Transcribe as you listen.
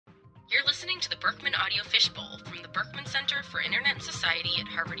You're listening to the Berkman Audio Fishbowl from the Berkman Center for Internet and Society at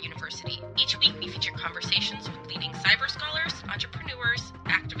Harvard University. Each week we feature conversations with leading cyber scholars, entrepreneurs,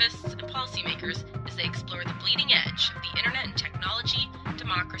 activists, and policymakers as they explore the bleeding edge of the internet and technology,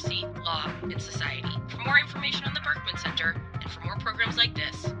 democracy, law, and society. For more information on the Berkman Center and for more programs like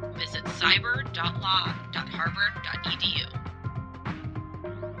this, visit cyber.law.harvard.edu.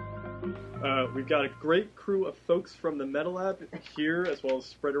 We've got a great crew of folks from the metaLAB here, as well as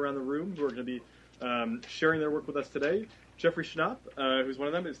spread around the room, who are going to be sharing their work with us today. Jeffrey Schnapp, who's one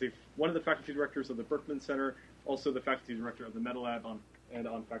of them, is one of the faculty directors of the Berkman Center, also the faculty director of the metaLAB and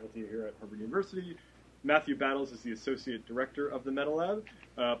on faculty here at Harvard University. Matthew Battles is the associate director of the metaLAB.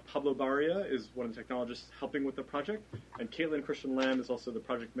 Pablo Barria is one of the technologists helping with the project. And Caitlin Christian Lamb is also the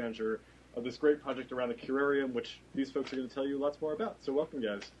project manager of this great project around the Curarium, which these folks are going to tell you lots more about. So welcome,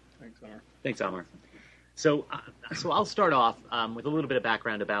 guys. Thanks, Amar. Thanks, Amar. So I'll start off with a little bit of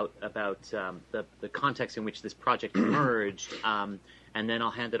background about the context in which this project emerged, and then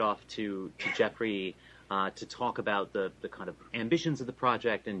I'll hand it off to Jeffrey to talk about the kind of ambitions of the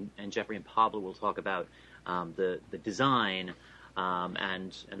project, and Jeffrey and Pablo will talk about the design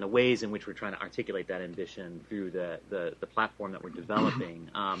and the ways in which we're trying to articulate that ambition through the platform that we're developing.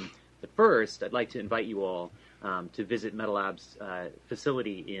 But first, I'd like to invite you all to visit metaLAB's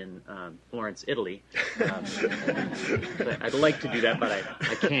facility in Florence, Italy. I'd like to do that, but I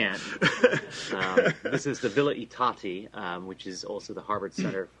can't. This is the Villa Itati, which is also the Harvard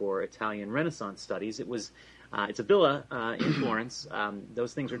Center for Italian Renaissance Studies. It's a villa in Florence.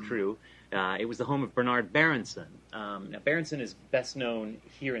 Those things are true. It was the home of Bernard Berenson. Now, Berenson is best known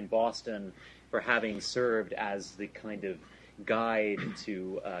here in Boston for having served as the kind of guide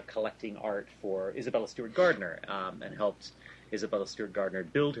to collecting art for Isabella Stewart Gardner, and helped Isabella Stewart Gardner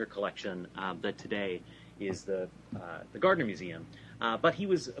build her collection that today is the Gardner Museum. But he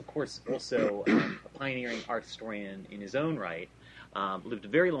was, of course, also a pioneering art historian in his own right, lived a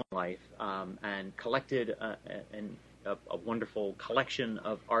very long life, and collected a wonderful collection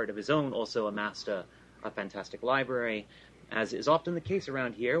of art of his own, also amassed a fantastic library. As is often the case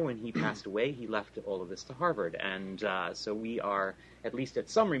around here, when he passed away, he left all of this to Harvard, and so we are, at least at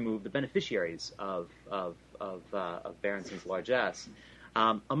some remove, the beneficiaries of Berenson's largesse.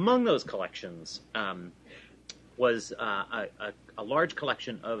 Among those collections was a large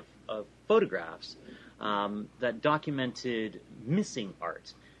collection of photographs that documented missing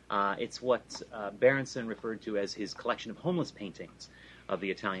art. It's what Berenson referred to as his collection of homeless paintings of the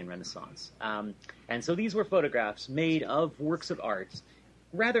Italian Renaissance. And so these were photographs made of works of art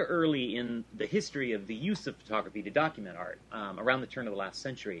rather early in the history of the use of photography to document art, around the turn of the last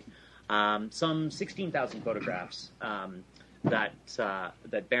century. Some 16,000 photographs that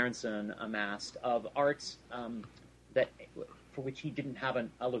Berenson amassed of arts for which he didn't have a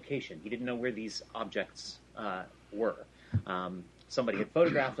location. He didn't know where these objects were. Somebody had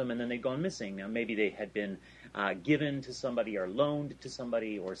photographed them, and then they'd gone missing. Now, maybe they had been given to somebody or loaned to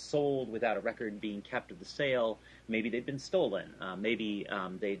somebody or sold without a record being kept of the sale. Maybe they'd been stolen. Maybe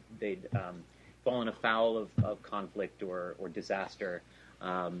they'd fallen afoul of conflict or disaster.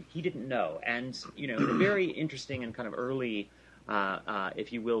 He didn't know. And, in a very interesting and kind of early,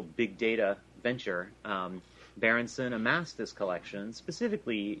 if you will, big data venture, Berenson amassed this collection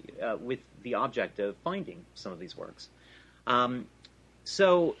specifically with the object of finding some of these works.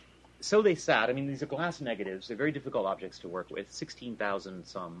 So they sat. I mean, these are glass negatives. They're very difficult objects to work with, 16,000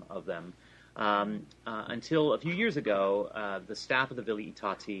 some of them, until a few years ago, the staff of the Villa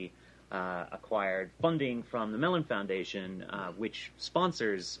Itati acquired funding from the Mellon Foundation, which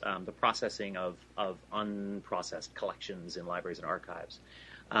sponsors the processing of unprocessed collections in libraries and archives,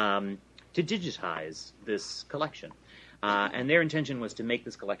 to digitize this collection. And their intention was to make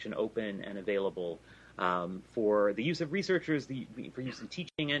this collection open and available for the use of researchers, for use in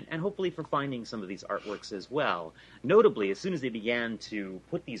teaching, and hopefully for finding some of these artworks as well. Notably, as soon as they began to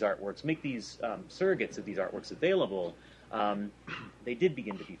put these artworks, make these surrogates of these artworks available, they did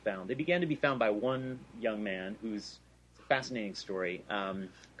begin to be found. They began to be found by one young man who's a fascinating story.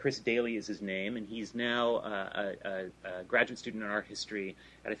 Chris Daly is his name, and he's now a graduate student in art history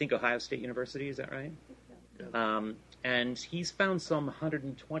at, I think, Ohio State University. Is that right? And he's found some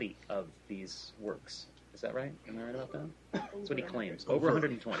 120 of these works. Is that right? Am I right about that? That's what he claims. Over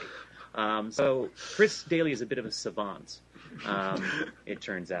 120. So Chris Daly is a bit of a savant, it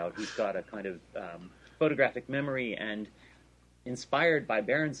turns out. He's got a kind of photographic memory, and inspired by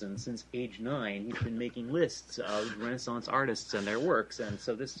Berenson since age 9, he's been making lists of Renaissance artists and their works, and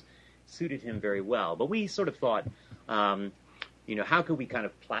so this suited him very well. But we sort of thought, how could we kind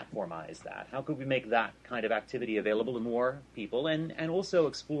of platformize that? How could we make that kind of activity available to more people, and also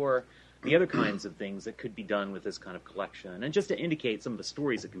explore the other kinds of things that could be done with this kind of collection, and just to indicate some of the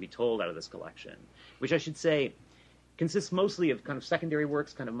stories that can be told out of this collection, which I should say consists mostly of kind of secondary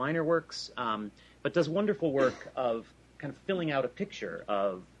works, kind of minor works, but does wonderful work of kind of filling out a picture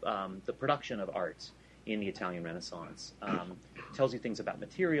of the production of art in the Italian Renaissance. Tells you things about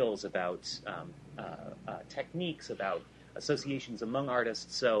materials, about techniques, about associations among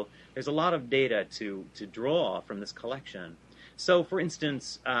artists. So there's a lot of data to draw from this collection. So, for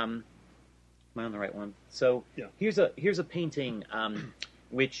instance, am I on the right one? So yeah. Here's a painting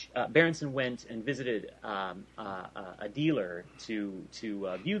which Berenson went and visited a dealer to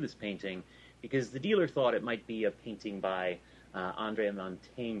view this painting, because the dealer thought it might be a painting by Andrea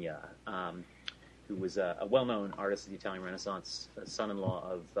Mantegna, who was a well-known artist of the Italian Renaissance,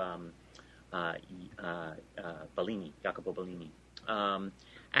 son-in-law of Bellini, Jacopo Bellini.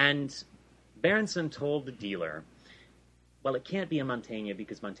 And Berenson told the dealer, well, it can't be a Mantegna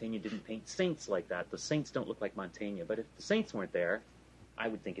because Mantegna didn't paint saints like that. The saints don't look like Mantegna. But if the saints weren't there, I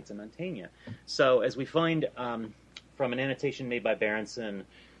would think it's a Mantegna. So as we find from an annotation made by Berenson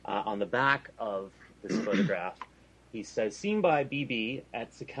on the back of this photograph, he says, seen by B.B.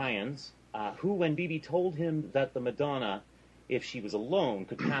 at Sicaian's, who, when B.B. told him that the Madonna, if she was alone,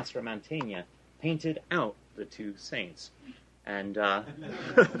 could pass for Mantegna, painted out the two saints. And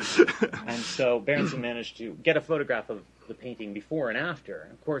so Berenson managed to get a photograph of the painting before and after.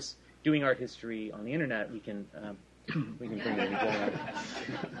 And of course, doing art history on the internet, we can bring it together.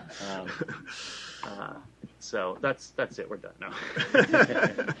 So that's it. We're done now.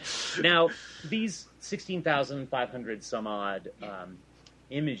 Now, these 16,500 some odd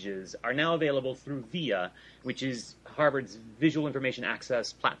images are now available through VIA, which is Harvard's Visual Information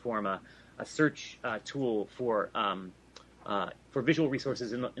Access Platform, a search tool for visual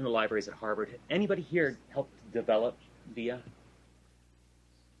resources in the libraries at Harvard. Anybody here helped develop VIA?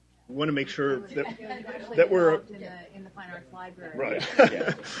 We want to make sure that we're in the Fine Arts Library. Right.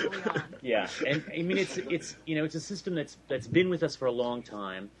 Yeah. Yeah, and I mean it's a system that's been with us for a long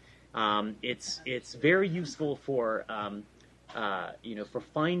time. It's very useful for for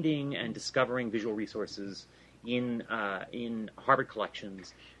finding and discovering visual resources in Harvard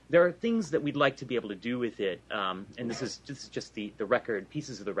collections. There are things that we'd like to be able to do with it, and this is just the record,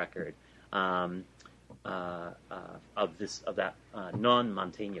 pieces of the record of that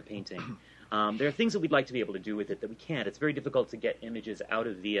non-Mantegna painting. There are things that we'd like to be able to do with it that we can't. It's very difficult to get images out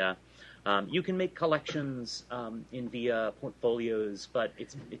of VIA. You can make collections in VIA, portfolios, but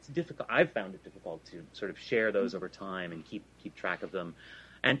it's difficult. I've found it difficult to sort of share those over time and keep track of them,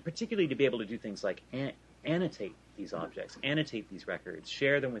 and particularly to be able to do things like annotate these objects, annotate these records,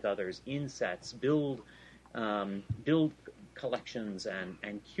 share them with others in sets, build collections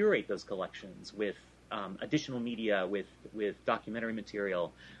and curate those collections with additional media, with documentary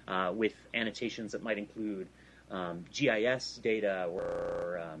material, with annotations that might include GIS data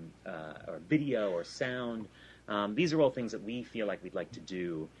or video or sound. These are all things that we feel like we'd like to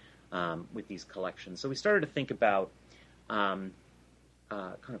do with these collections. So we started to think about kind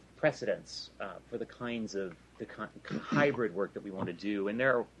of precedents for the kinds of hybrid work that we want to do. And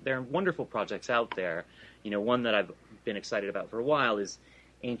there are wonderful projects out there. One that I've been excited about for a while is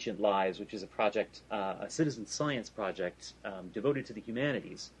Ancient Lives, which is a project, a citizen science project devoted to the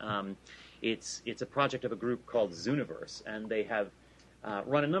humanities. It's a project of a group called Zooniverse, and they have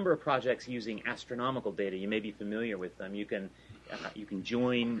run a number of projects using astronomical data. You may be familiar with them. You can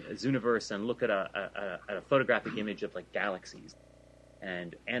join Zooniverse and look at a photographic image of like galaxies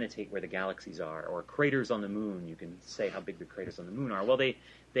and annotate where the galaxies are, or craters on the moon. You can say how big the craters on the moon are. Well,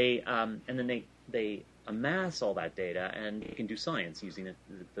 they amass all that data, and you can do science using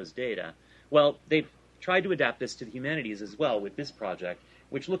those data. Well, they've tried to adapt this to the humanities as well with this project,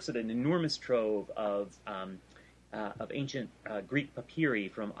 which looks at an enormous trove of ancient Greek papyri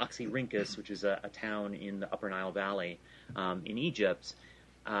from Oxyrhynchus, which is a town in the Upper Nile Valley in Egypt.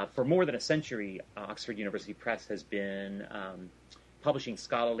 For more than a century, Oxford University Press has been publishing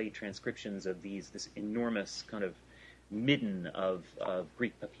scholarly transcriptions of this enormous kind of midden of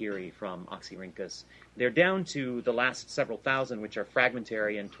Greek papyri from Oxyrhynchus. They're down to the last several thousand, which are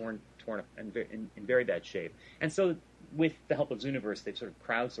fragmentary and torn up and in very bad shape. And so, with the help of Zooniverse, they've sort of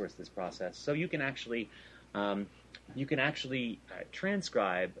crowdsourced this process. So you can actually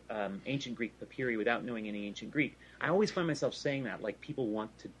transcribe ancient Greek papyri without knowing any ancient Greek. I always find myself saying that, like people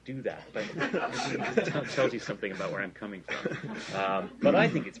want to do that, but it tells you something about where I'm coming from. But I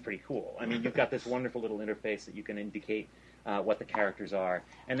think it's pretty cool. I mean, you've got this wonderful little interface that you can indicate what the characters are,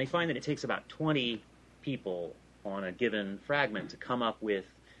 and they find that it takes about 20 people on a given fragment to come up with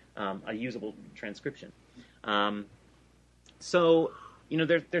a usable transcription. So,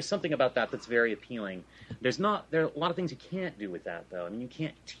 there's something about that that's very appealing. There are a lot of things you can't do with that, though. I mean, you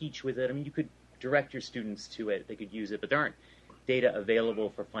can't teach with it. I mean, you could direct your students to it. They could use it, but there aren't data available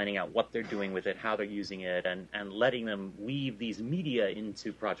for finding out what they're doing with it, how they're using it, and letting them weave these media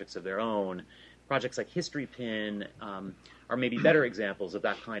into projects of their own. Projects like HistoryPin are maybe better examples of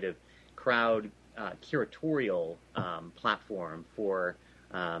that kind of crowd curatorial platform for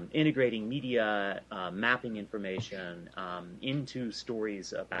integrating media, mapping information into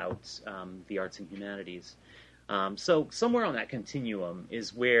stories about the arts and humanities. So somewhere on that continuum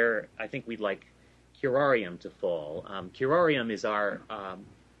is where I think we'd like Curarium to fall. Curarium is our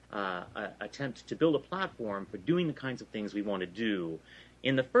attempt to build a platform for doing the kinds of things we want to do,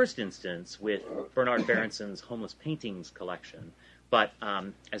 in the first instance with Bernard Berenson's Homeless Paintings collection. But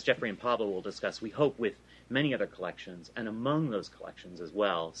as Jeffrey and Pablo will discuss, we hope with many other collections, and among those collections as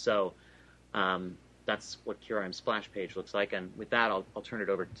well. So that's what Curarium's splash page looks like. And with that, I'll turn it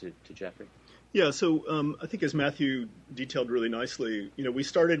over to Jeffrey. Yeah, so I think as Matthew detailed really nicely, we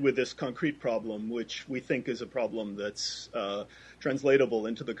started with this concrete problem, which we think is a problem that's translatable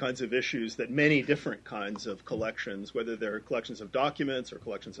into the kinds of issues that many different kinds of collections, whether they're collections of documents or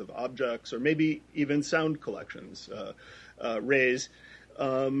collections of objects or maybe even sound collections, raise.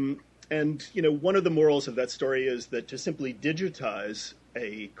 And one of the morals of that story is that to simply digitize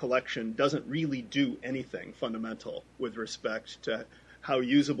a collection doesn't really do anything fundamental with respect to how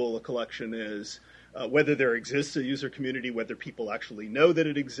usable a collection is, whether there exists a user community, whether people actually know that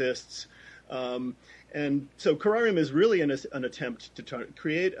it exists. And so Curarium is really an attempt to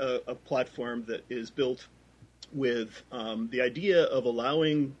create a platform that is built with the idea of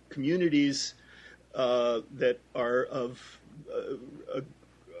allowing communities that are of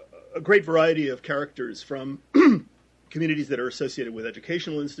a great variety of characters, from communities that are associated with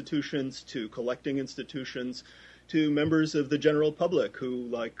educational institutions to collecting institutions, to members of the general public who,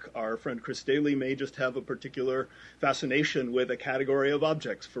 like our friend Chris Daly, may just have a particular fascination with a category of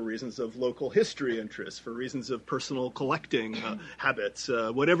objects for reasons of local history interests, for reasons of personal collecting habits,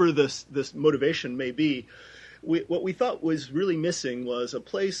 whatever this motivation may be. What we thought was really missing was a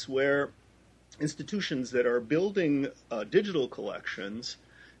place where institutions that are building digital collections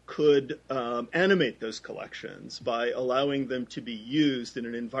could animate those collections by allowing them to be used in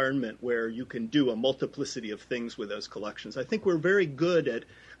an environment where you can do a multiplicity of things with those collections. I think we're very good at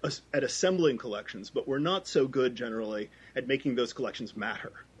assembling collections, but we're not so good generally at making those collections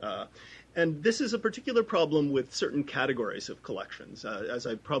matter. And this is a particular problem with certain categories of collections, as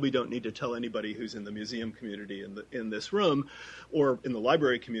I probably don't need to tell anybody who's in the museum community in this room, or in the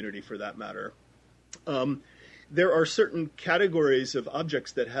library community for that matter. There are certain categories of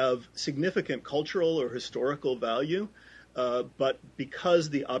objects that have significant cultural or historical value, but because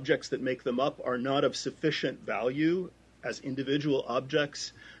the objects that make them up are not of sufficient value as individual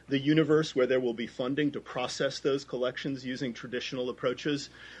objects, the universe where there will be funding to process those collections using traditional approaches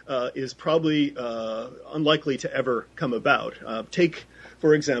is probably unlikely to ever come about. Take,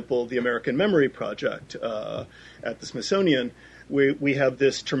 for example, the American Memory Project at the Smithsonian. We have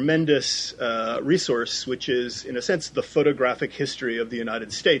this tremendous resource, which is, in a sense, the photographic history of the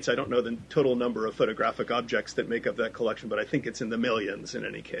United States. I don't know the total number of photographic objects that make up that collection, but I think it's in the millions in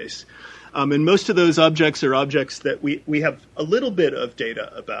any case. And most of those objects are objects that we have a little bit of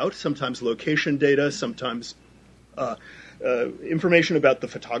data about, sometimes location data, sometimes information about the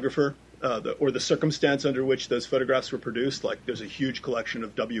photographer or the circumstance under which those photographs were produced. Like there's a huge collection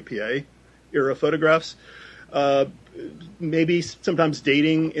of WPA-era photographs. Maybe sometimes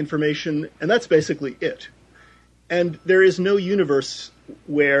dating information, and that's basically it. And there is no universe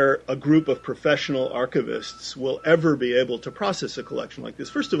where a group of professional archivists will ever be able to process a collection like this.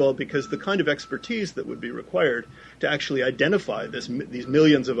 First of all, because the kind of expertise that would be required to actually identify these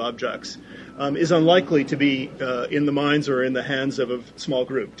millions of objects is unlikely to be in the minds or in the hands of a small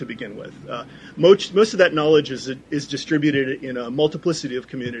group to begin with. Most of that knowledge is distributed in a multiplicity of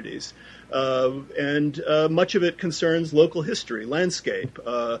communities. And much of it concerns local history, landscape,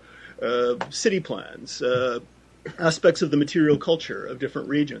 city plans, aspects of the material culture of different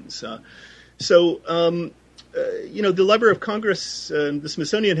regions. So the Library of Congress and the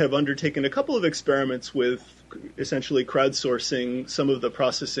Smithsonian have undertaken a couple of experiments with essentially crowdsourcing some of the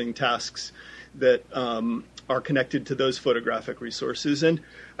processing tasks that are connected to those photographic resources. And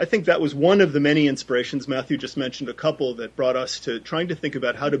I think that was one of the many inspirations. Matthew just mentioned a couple that brought us to trying to think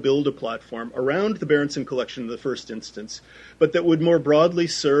about how to build a platform around the Berenson collection in the first instance, but that would more broadly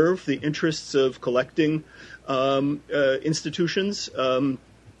serve the interests of collecting institutions,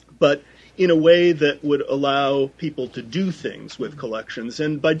 but in a way that would allow people to do things with collections.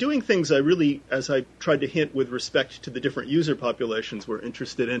 And by doing things, as I tried to hint with respect to the different user populations we're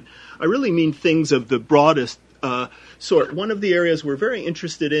interested in, I really mean things of the broadest sort. One of the areas we're very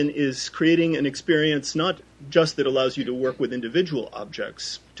interested in is creating an experience not just that allows you to work with individual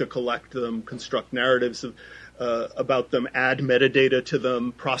objects, to collect them, construct narratives about them, add metadata to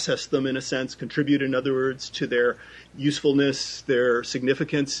them, process them in a sense, contribute, in other words, to their usefulness, their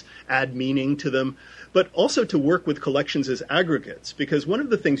significance, add meaning to them, but also to work with collections as aggregates. Because one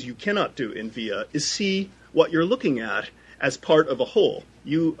of the things you cannot do in VIA is see what you're looking at as part of a whole.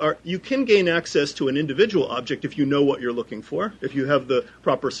 You can gain access to an individual object if you know what you're looking for, if you have the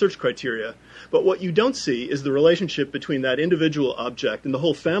proper search criteria. But what you don't see is the relationship between that individual object and the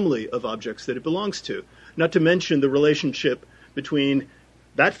whole family of objects that it belongs to. Not to mention the relationship between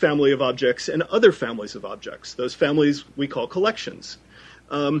that family of objects and other families of objects. Those families we call collections.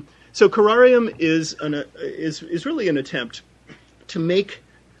 So Curarium is really an attempt to make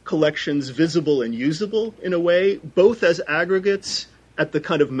collections visible and usable in a way, both as aggregates at the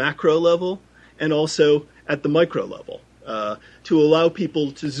kind of macro level and also at the micro level, to allow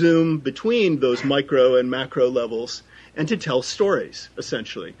people to zoom between those micro and macro levels and to tell stories,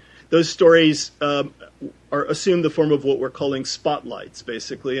 essentially. Those stories assume the form of what we're calling spotlights,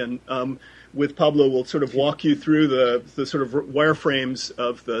 basically, and with Pablo, we'll sort of walk you through the sort of wireframes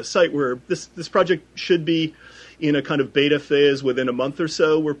of the site, where this project should be in a kind of beta phase within a month or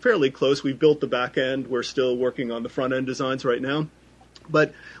so. We're fairly close. We've built the back end. We're still working on the front end designs right now.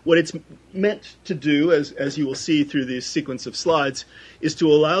 But what it's meant to do, as you will see through this sequence of slides, is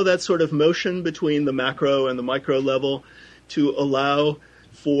to allow that sort of motion between the macro and the micro level, to allow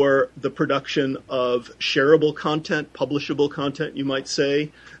for the production of shareable content, publishable content, you might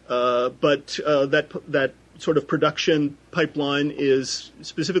say. But that sort of production pipeline is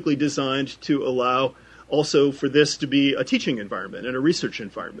specifically designed to allow also for this to be a teaching environment and a research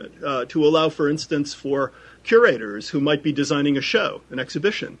environment, to allow, for instance, for curators who might be designing a show, an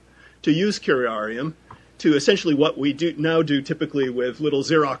exhibition, to use Curarium to essentially what we now do typically with little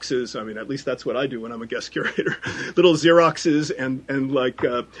Xeroxes. I mean, at least that's what I do when I'm a guest curator. Little Xeroxes and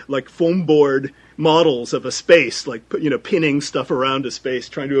like foam board models of a space, like pinning stuff around a space,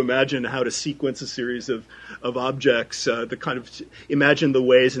 trying to imagine how to sequence a series of objects, the kind of imagine the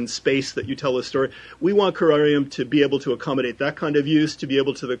ways in space that you tell a story. We want Curarium to be able to accommodate that kind of use, to be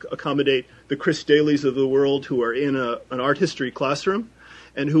able to accommodate the Chris Dailies of the world who are in an art history classroom,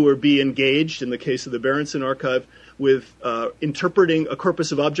 and who are be engaged, in the case of the Berenson Archive, with interpreting a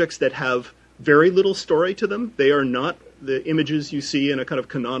corpus of objects that have very little story to them. They are not the images you see in a kind of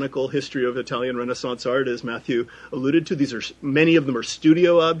canonical history of Italian Renaissance art, as Matthew alluded to. Many of them are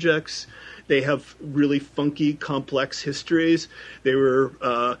studio objects. They have really funky, complex histories. They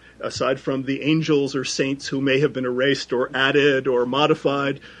were, aside from the angels or saints who may have been erased or added or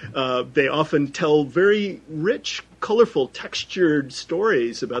modified, they often tell very rich, colorful, textured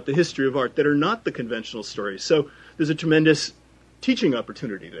stories about the history of art that are not the conventional stories. So there's a tremendous teaching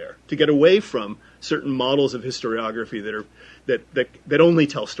opportunity there to get away from certain models of historiography that only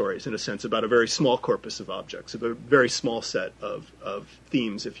tell stories, in a sense, about a very small corpus of objects, of a very small set of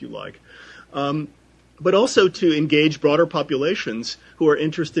themes, if you like. But also to engage broader populations who are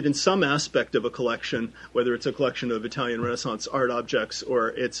interested in some aspect of a collection, whether it's a collection of Italian Renaissance art objects or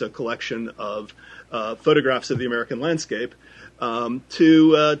it's a collection of photographs of the American landscape,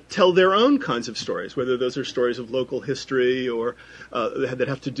 to tell their own kinds of stories, whether those are stories of local history or that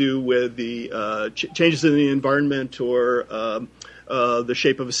have to do with the changes in the environment or the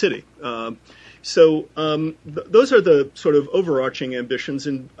shape of a city. So those are the sort of overarching ambitions,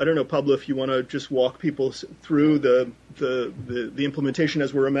 and I don't know, Pablo, if you want to just walk people through the implementation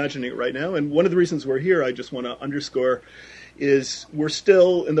as we're imagining it right now. And one of the reasons we're here, I just want to underscore, is we're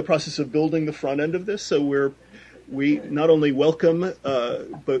still in the process of building the front end of this. So we not only welcome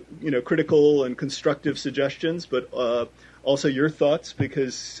but critical and constructive suggestions, but also your thoughts,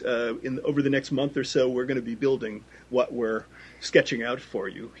 because over the next month or so we're going to be building what we're sketching out for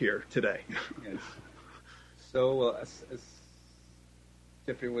you here today. Yes. So as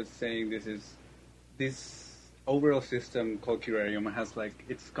Jeffrey was saying, this overall system called Curarium has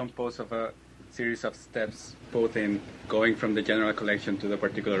it's composed of a series of steps, both in going from the general collection to the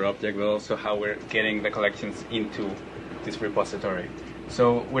particular object, but also how we're getting the collections into this repository.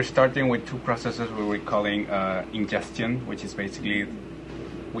 So we're starting with two processes we're calling ingestion, which is basically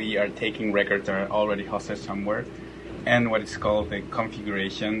we are taking records that are already hosted somewhere, and what is called the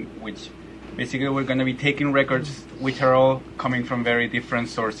configuration, which basically we're going to be taking records which are all coming from very different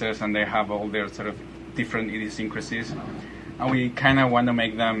sources and they have all their sort of different idiosyncrasies. and we kind of want to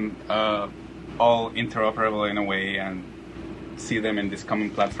make them all interoperable in a way and see them in this common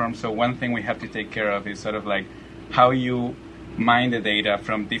platform. So one thing we have to take care of is sort of like how you mine the data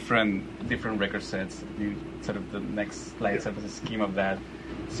from different record sets. Sort of the next slide sort of a scheme of that.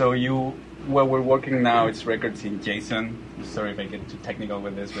 So what we're working now is records in JSON. Sorry if I get too technical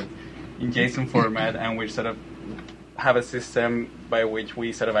with this, but in JSON format, and we sort of have a system by which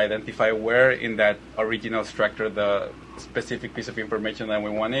we sort of identify where in that original structure the specific piece of information that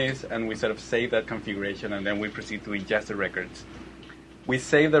we want is, and we sort of save that configuration, and then we proceed to ingest the records. We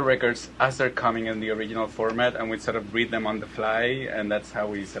save the records as they're coming in the original format, and we sort of read them on the fly, and that's how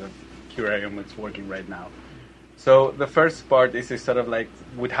we sort of Curarium is working right now. So the first part is sort of like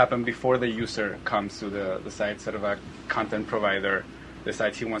would happen before the user comes to the site, sort of a content provider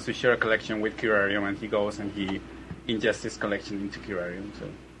decides he wants to share a collection with Curarium, and he goes and he ingests this collection into Curarium. So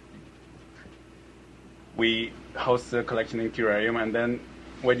we host the collection in Curarium, and then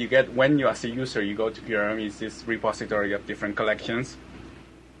what you get when you, as a user, you go to Curarium is this repository of different collections.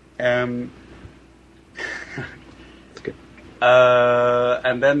 And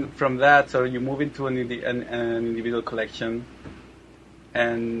then from that, so you move into an individual collection,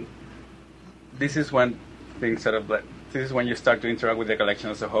 and this is when things sort of like, this is when you start to interact with the collection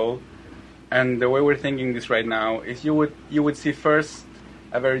as a whole. And the way we're thinking this right now is you would see first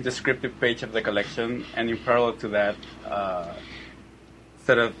a very descriptive page of the collection, and in parallel to that,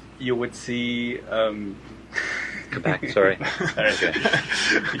 sort of you would see. Go back. Sorry. Okay.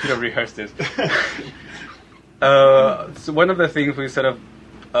 You could have rehearsed this. So one of the things we sort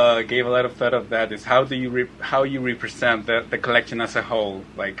of gave a lot of thought of that is how you represent the collection as a whole.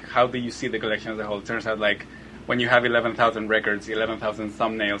 Like, how do you see the collection as a whole? It turns out, like, when you have 11,000 records, 11,000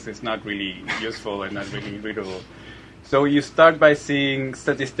 thumbnails is not really useful and not really readable. So you start by seeing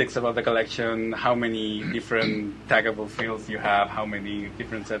statistics about the collection, how many different taggable fields you have, how many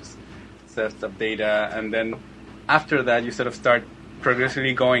different sets of data, and then after that you sort of start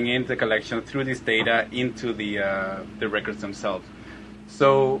progressively going into the collection through this data into the records themselves.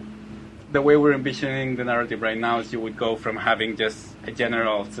 So the way we're envisioning the narrative right now is you would go from having just a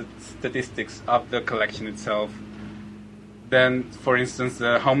general statistics of the collection itself. Then, for instance,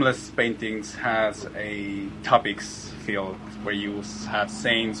 the homeless paintings has a topics field where you have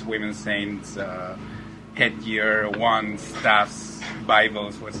saints, women saints, headgear, wands, staffs,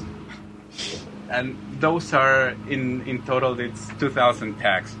 Bibles, and those are in total it's 2,000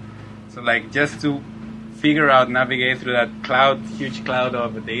 tags. So like just to figure out, navigate through that huge cloud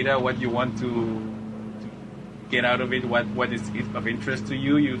of data, what you want to get out of it, what is of interest to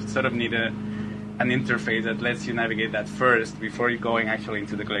you, you sort of need an interface that lets you navigate that first before you're going actually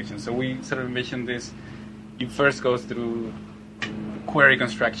into the collection. So we sort of envision this. You first go through query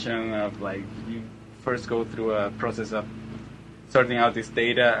construction of like, you first go through a process of sorting out this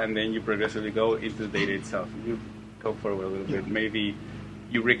data, and then you progressively go into the data itself. You go forward a little bit. Maybe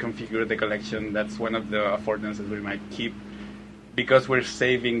you reconfigure the collection. That's one of the affordances we might keep, because we're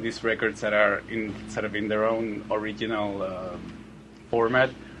saving these records that are in sort of in their own original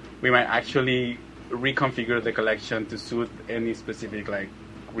format. We might actually reconfigure the collection to suit any specific like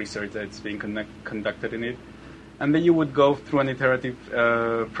research that's being conducted in it, and then you would go through an iterative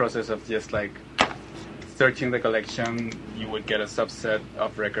process of just like searching the collection. You would get a subset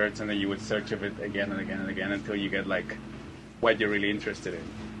of records, and then you would search of it again and again and again until you get like what you're really interested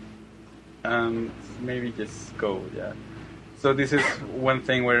in. Maybe just go, yeah. So this is one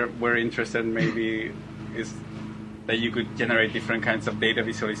thing where we're interested maybe is that you could generate different kinds of data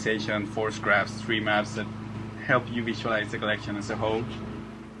visualization, force graphs, tree maps that help you visualize the collection as a whole.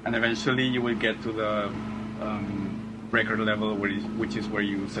 And eventually you will get to the record level, which is where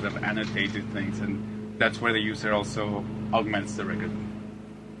you sort of annotated things, and that's where the user also augments the record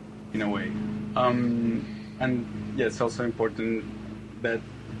in a way. And yeah, it's also important that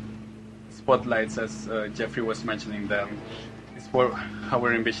spotlights, as Jeffrey was mentioning them, is how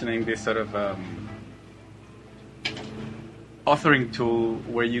we're envisioning this sort of authoring tool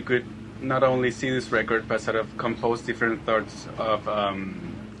where you could not only see this record, but sort of compose different thoughts of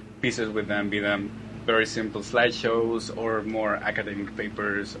pieces with them, be them very simple slideshows or more academic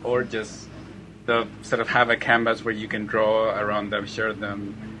papers, or just the sort of have a canvas where you can draw around them,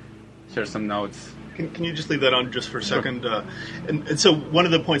 share some notes. Can you just leave that on just for a second? And so one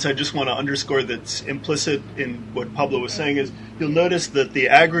of the points I just want to underscore that's implicit in what Pablo was saying is you'll notice that the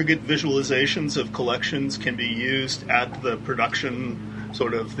aggregate visualizations of collections can be used at the production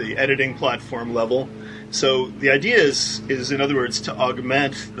sort of the editing platform level. So the idea is in other words, to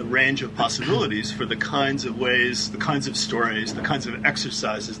augment the range of possibilities for the kinds of ways, the kinds of stories, the kinds of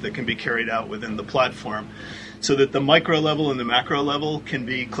exercises that can be carried out within the platform, so that the micro level and the macro level can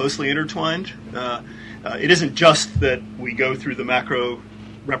be closely intertwined. It isn't just that we go through the macro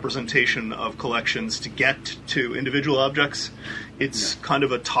representation of collections to get to individual objects. It's kind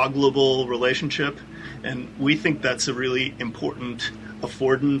of a toggleable relationship, and we think that's a really important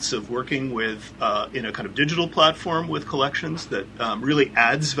affordance of working with in a kind of digital platform with collections that really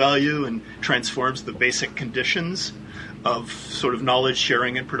adds value and transforms the basic conditions of sort of knowledge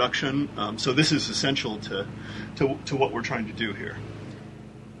sharing and production. So this is essential to what we're trying to do here.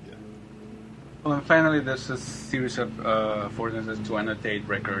 Well, and finally, there's a series of affordances to annotate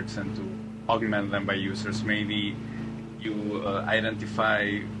records and to augment them by users. Maybe you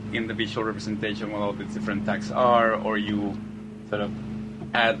identify in the visual representation what all the different tags are, or you sort of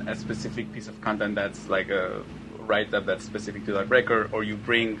add a specific piece of content that's like a write-up that's specific to that record, or you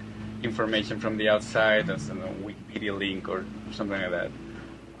bring information from the outside, as a Wikipedia link or something like that.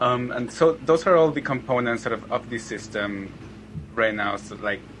 And so those are all the components sort of this system right now, so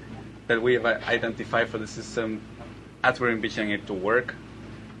like that we have identified for the system as we're envisioning it to work.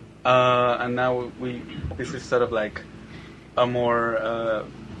 And now this is sort of like a more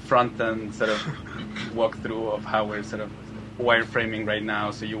front-end sort of walkthrough of how we're sort of wireframing right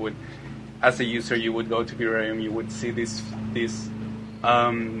now. So you would, as a user, you would go to Curarium, you would see this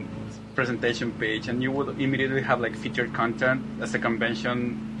presentation page, and you would immediately have like featured content as a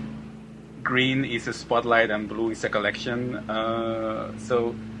convention. Green is a spotlight and blue is a collection.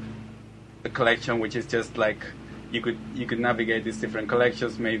 So the collection, which is just like you could navigate these different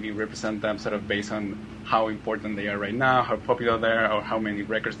collections, maybe represent them sort of based on how important they are right now, how popular they are, or how many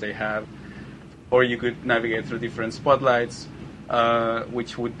records they have. Or you could navigate through different spotlights,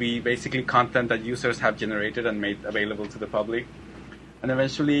 which would be basically content that users have generated and made available to the public. And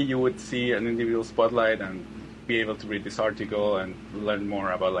eventually you would see an individual spotlight and be able to read this article and learn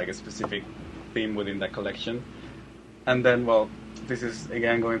more about like a specific theme within that collection. And then, well, this is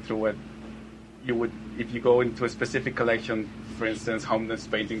again going through what you would, if you go into a specific collection, for instance, homeless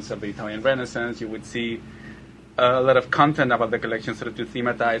paintings of the Italian Renaissance, you would see a lot of content about the collection, sort of to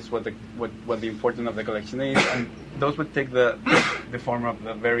thematize what the importance of the collection is, and those would take the form of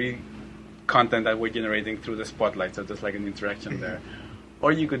the very content that we're generating through the spotlight, so there's like an interaction there.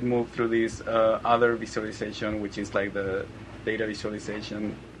 Or you could move through this other visualization, which is like the data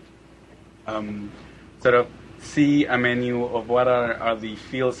visualization, sort of see a menu of what are the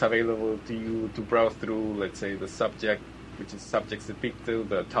fields available to you to browse through, let's say the subject, which is subjects depicted,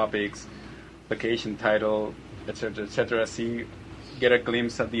 the topics, location, title, etc., etc. See, get a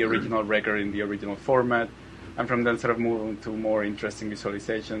glimpse at the original record in the original format, and from then sort of move on to more interesting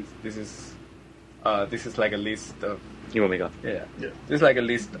visualizations. This is like a list of. You want me to go? Yeah. This is like a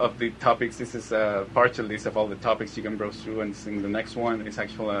list of the topics. This is a partial list of all the topics you can browse through, and the next one is an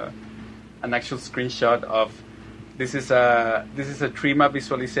actual screenshot of. This is a tree map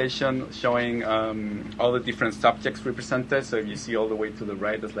visualization showing all the different subjects represented. So if you see all the way to the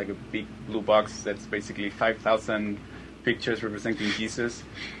right, there's like a big blue box that's basically 5,000 pictures representing Jesus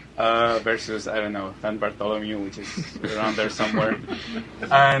versus, I don't know, San Bartholomew, which is around there somewhere.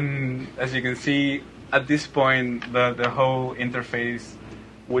 And as you can see, at this point, the whole interface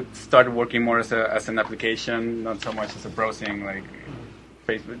would start working more as an application, not so much as a browsing, like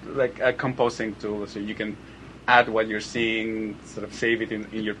Facebook, like a composing tool. So you can add what you're seeing, sort of save it in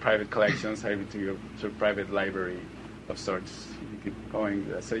your private collection, save it to your private library of sorts. You keep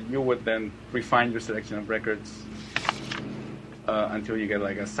going. So you would then refine your selection of records until you get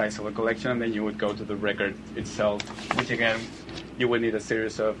like a size of a collection, and then you would go to the record itself, which again, you would need a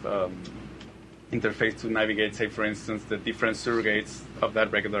series of interface to navigate, say for instance, the different surrogates of that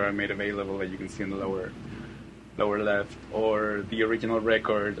record that are made available that you can see in the lower left, or the original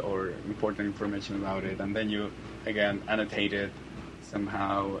record, or important information about it, and then you again annotate it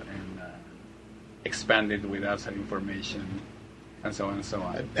somehow and expand it with outside information, and so on and so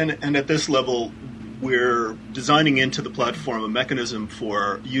on. And at this level, we're designing into the platform a mechanism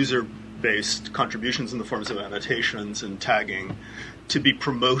for user-based contributions in the forms of annotations and tagging to be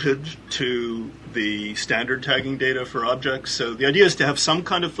promoted to the standard tagging data for objects. So the idea is to have some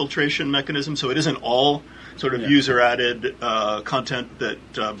kind of filtration mechanism, so it isn't all sort of user-added content that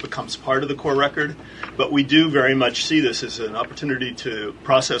becomes part of the core record. But we do very much see this as an opportunity to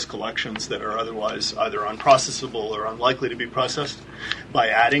process collections that are otherwise either unprocessable or unlikely to be processed by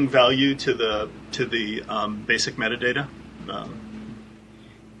adding value to the basic metadata.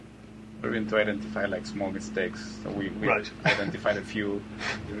 We're going to identify like small mistakes. So we Right. identified a few.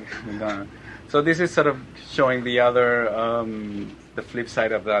 So this is sort of showing the other, the flip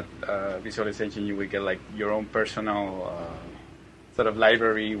side of that visualization. You would get like your own personal sort of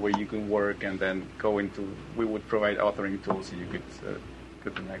library where you can work and then go into. We would provide authoring tools so you could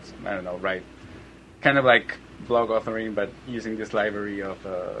go to next. I don't know, write kind of like blog authoring, but using this library of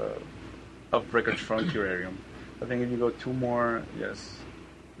records from Curarium. I think if you go 2 more, yes,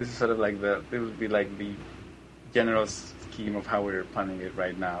 this is sort of like it would be like the general scheme of how we're planning it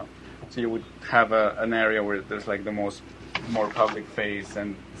right now. So you would have an area where there's like the more public phase,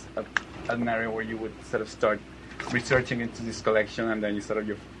 and an area where you would sort of start researching into this collection, and then you sort of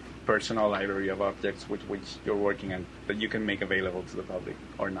your personal library of objects which you're working on that you can make available to the public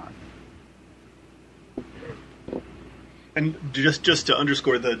or not. And just to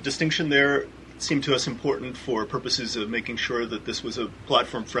underscore the distinction there, seemed to us important for purposes of making sure that this was a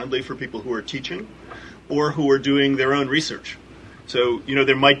platform friendly for people who are teaching or who are doing their own research. So,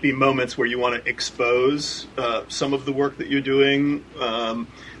 there might be moments where you want to expose some of the work that you're doing,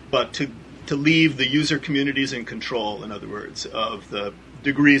 but to leave the user communities in control, in other words, of the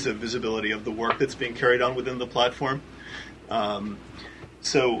degrees of visibility of the work that's being carried on within the platform.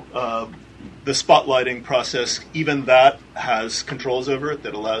 The spotlighting process, even that has controls over it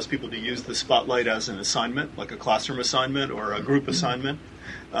that allows people to use the spotlight as an assignment, like a classroom assignment or a group assignment,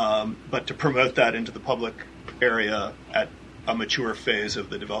 but to promote that into the public area at a mature phase of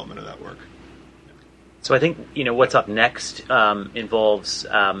the development of that work. So I think what's up next involves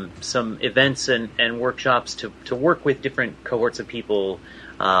some events and workshops to work with different cohorts of people,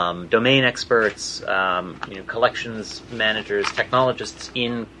 domain experts, collections managers, technologists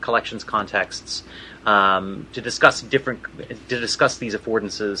in collections contexts, to discuss these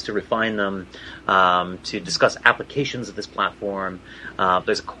affordances, to refine them, to discuss applications of this platform.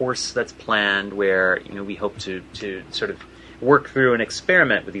 There's a course that's planned where we hope to sort of work through and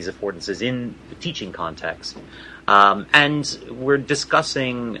experiment with these affordances in the teaching context. And we're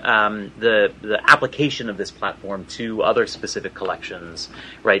discussing the application of this platform to other specific collections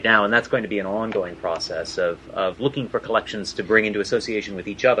right now, and that's going to be an ongoing process of looking for collections to bring into association with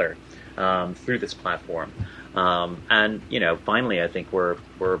each other through this platform. And finally, I think we're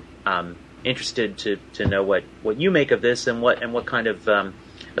interested to know what you make of this and what kind of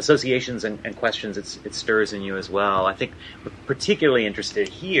associations and questions it stirs in you as well. I think we're particularly interested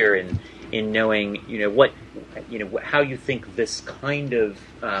here in knowing how you think this kind of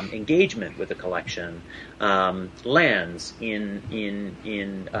engagement with a collection lands in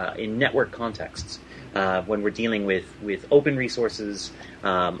network contexts when we're dealing with open resources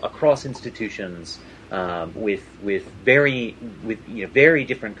across institutions, with very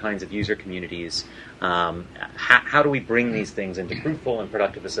different kinds of user communities. How do we bring these things into fruitful and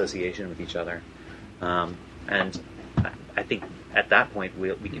productive association with each other? And I think at that point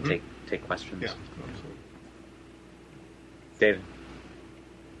we can take questions. Yeah. David.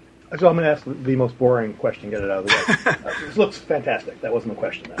 So I'm going to ask the most boring question, get it out of the way. This looks fantastic. That wasn't a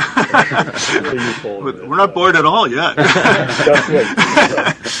question. It's really useful. We're not bored at all yet. Just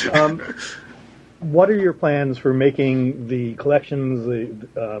wait. What are your plans for making the collections,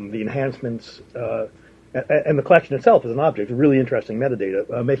 the enhancements, and the collection itself as an object, really interesting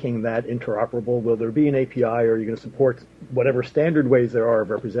metadata, making that interoperable? Will there be an API, or are you going to support whatever standard ways there are of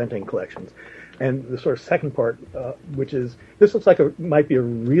representing collections? And the sort of second part, which is, this looks like might be a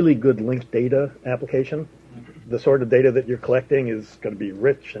really good linked data application. The sort of data that you're collecting is going to be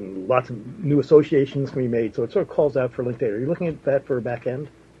rich, and lots of new associations can be made, so it sort of calls out for linked data. Are you looking at that for a back end?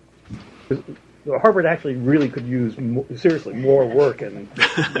 Harvard actually really could use more work in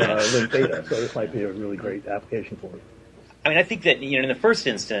linked data, so this might be a really great application for it. I mean, I think that in the first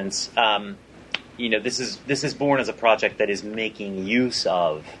instance, this is born as a project that is making use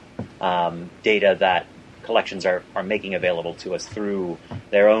of data that collections are making available to us through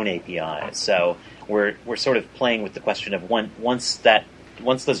their own APIs. So we're sort of playing with the question of once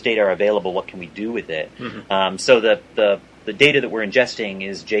those data are available, what can we do with it? Mm-hmm. So the data that we're ingesting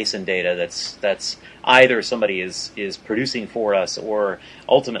is JSON data that's either somebody is producing for us or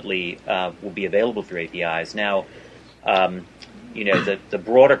ultimately will be available through APIs. Now, the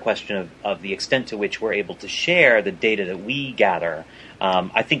broader question of the extent to which we're able to share the data that we gather,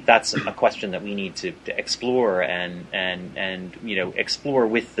 I think that's a question that we need to explore and explore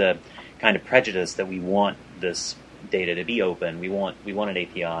with the kind of prejudice that we want this data to be open. We want an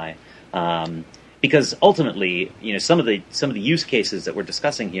API. Because ultimately, some of the use cases that we're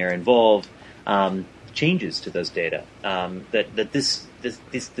discussing here involve changes to those data. That this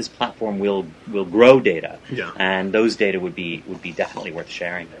platform will grow data, and those data would be definitely worth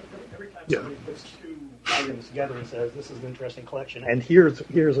sharing. somebody puts two items together and says, this is an interesting collection, and here's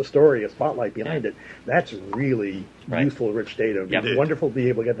a story, a spotlight behind it, that's really useful, rich data. It'd be wonderful to be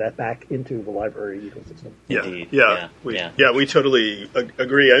able to get that back into the library ecosystem. We totally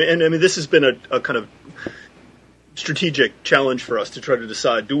agree. I mean, this has been a kind of strategic challenge for us to try to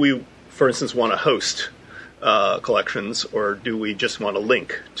decide, do we, for instance, want to host collections, or do we just want to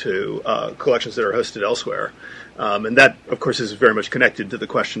link to collections that are hosted elsewhere? And that, of course, is very much connected to the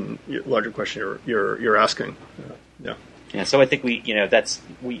larger question you're asking. Yeah. So I think we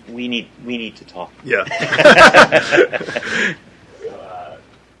need to talk. Yeah.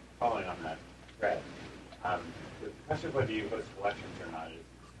 Following on that thread, the question of whether you host collections or not is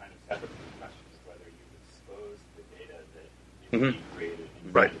kind of separate from the question of whether you expose the data that you've created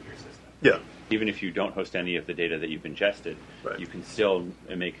inside of your system. Yeah. Even if you don't host any of the data that you've ingested, you can still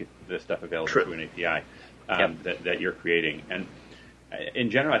make the stuff available through an API that you're creating. And in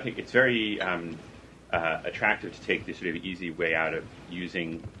general, I think it's very attractive to take this sort of easy way out of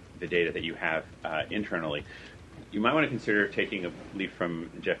using the data that you have internally. You might want to consider taking a leaf from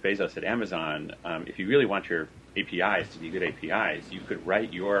Jeff Bezos at Amazon. If you really want your APIs to be good APIs, you could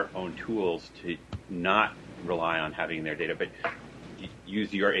write your own tools to not rely on having their data, but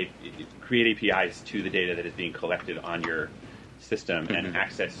create APIs to the data that is being collected on your system and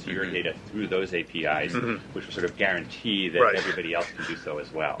access your data through those APIs, which will sort of guarantee that everybody else can do so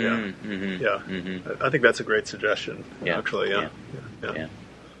as well. I think that's a great suggestion. Actually, I have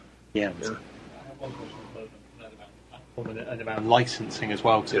one question and about licensing as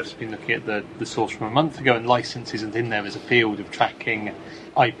well, because I've just been looking at the source from a month ago, and license isn't in there as a field of tracking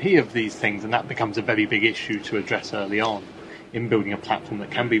IP of these things, and that becomes a very big issue to address early on in building a platform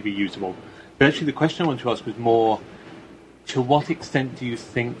that can be reusable. But actually the question I wanted to ask was more, to what extent do you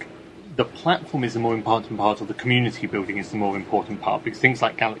think the platform is the more important part, or the community building is the more important part? Because things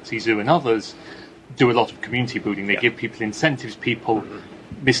like Galaxy Zoo and others do a lot of community building. They give people incentives. People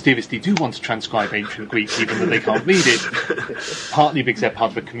mysteriously do want to transcribe ancient Greek even though they can't read it, partly because they're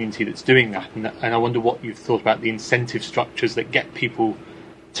part of a community that's doing that. And I wonder what you've thought about the incentive structures that get people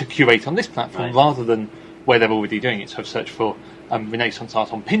to curate on this platform rather than where they're already doing it. So I've searched for Renaissance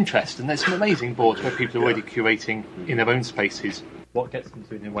art on Pinterest, and there's some amazing boards where people are already curating in their own spaces. What gets them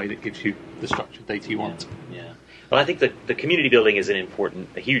to it in a way that gives you the structured data you want? Well, I think the community building is a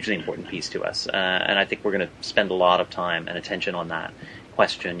hugely important piece to us, and I think we're going to spend a lot of time and attention on that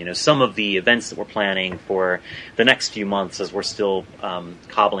question. Some of the events that we're planning for the next few months, as we're still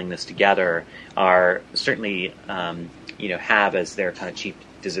cobbling this together, are certainly have as their kind of chief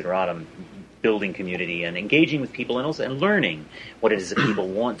desideratum building community and engaging with people, and also learning what it is that people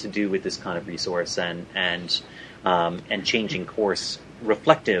want to do with this kind of resource, and changing course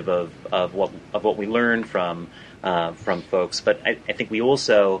reflective of what we learn from folks. But I think we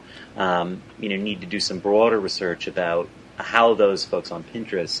also need to do some broader research about how those folks on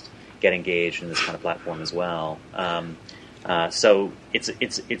Pinterest get engaged in this kind of platform as well. So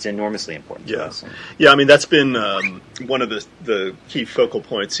it's enormously important to us. I mean, that's been one of the key focal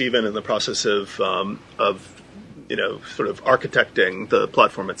points, even in the process of sort of architecting the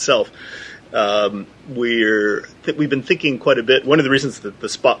platform itself. We've been thinking quite a bit. One of the reasons that the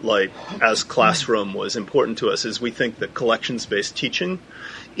Spotlight as classroom was important to us is we think that collections-based teaching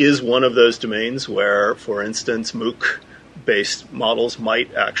is one of those domains where, for instance, MOOC-based models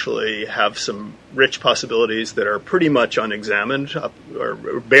might actually have some rich possibilities that are pretty much unexamined or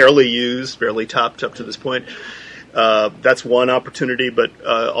barely used, barely tapped up to this point. That's one opportunity, but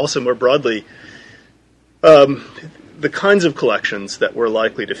also more broadly, the kinds of collections that we're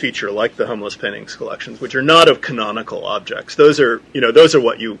likely to feature, like the homeless paintings collections, which are not of canonical objects. Those are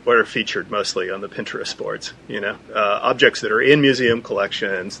what are featured mostly on the Pinterest boards. Objects that are in museum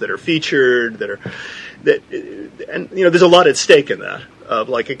collections, that are featured, and there's a lot at stake in that,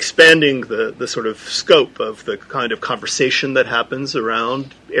 like expanding the sort of scope of the kind of conversation that happens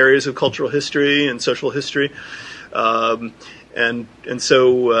around areas of cultural history and social history. And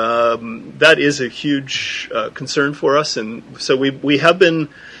so that is a huge concern for us, and so we have been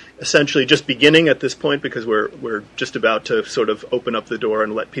essentially just beginning at this point, because we're just about to sort of open up the door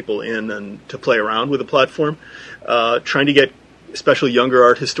and let people in and to play around with the platform, trying to get especially younger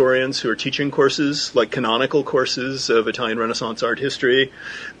art historians who are teaching courses, like canonical courses of Italian Renaissance art history,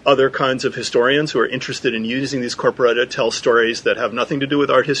 other kinds of historians who are interested in using these corpora to tell stories that have nothing to do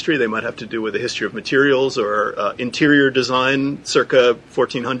with art history. They might have to do with the history of materials or interior design circa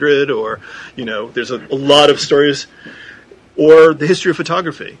 1400, or, there's a lot of stories or the history of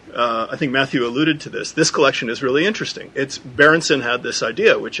photography. I think Matthew alluded to this. This collection is really interesting. Berenson had this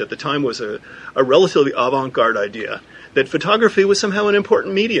idea, which at the time was a relatively avant-garde idea, that photography was somehow an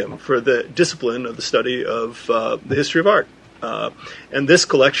important medium for the discipline of the study of the history of art. And this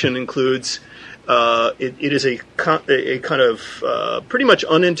collection includes, it is a kind of pretty much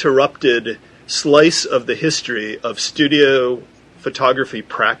uninterrupted slice of the history of studio photography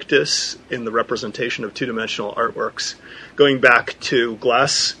practice in the representation of two-dimensional artworks, going back to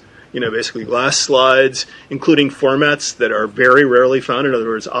glass, basically glass slides, including formats that are very rarely found. In other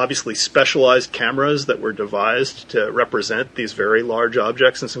words, obviously specialized cameras that were devised to represent these very large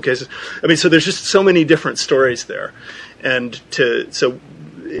objects in some cases. So there's just so many different stories there. And so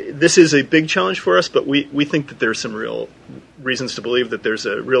this is a big challenge for us, but we think that there's some real reasons to believe that there's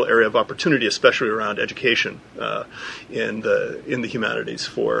a real area of opportunity, especially around education in the humanities,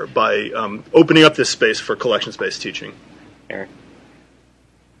 by opening up this space for collections-based teaching. Eric?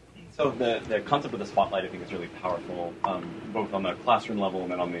 So the concept of the spotlight, I think, is really powerful, both on the classroom level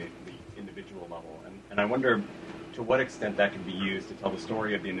and then on the individual level. And I wonder to what extent that can be used to tell the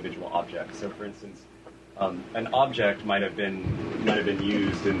story of the individual object. So, for instance, an object might have been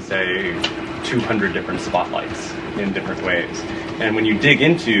used in, say, 200 different spotlights in different ways. And when you dig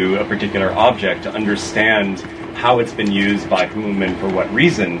into a particular object to understand how it's been used by whom and for what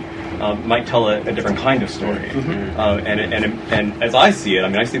reason, might tell a different kind of story. And as I see it,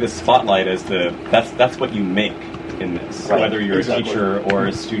 I see the spotlight as that's what you make in this, right, whether you're a teacher or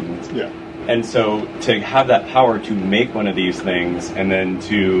a student. Yeah. And so to have that power to make one of these things and then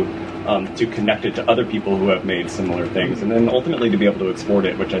to connect it to other people who have made similar things, and then ultimately to be able to export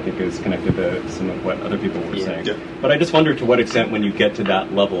it, which I think is connected to some of what other people were saying. Yeah. But I just wonder to what extent, when you get to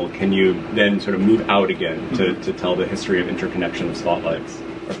that level, can you then sort of move out again to tell the history of interconnection of spotlights?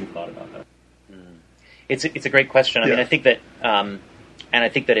 Or have you thought about that? It's a great question. I think that,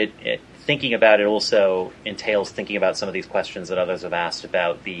 thinking about it also entails thinking about some of these questions that others have asked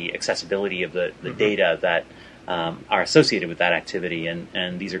about the accessibility of the data that are associated with that activity,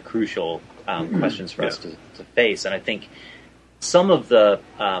 and these are crucial questions for us to face. And I think some of the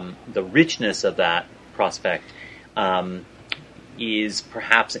richness of that prospect is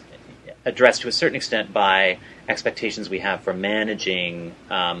perhaps addressed to a certain extent by expectations we have for managing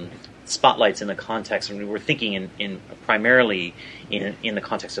spotlights in the context, and we're thinking in primarily in the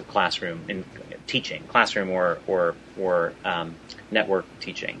context of classroom, in teaching, classroom or network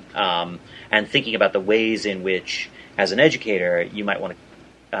teaching, and thinking about the ways in which, as an educator, you might want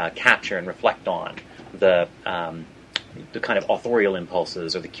to capture and reflect on the kind of authorial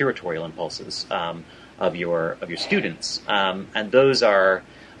impulses or the curatorial impulses of your students, and those are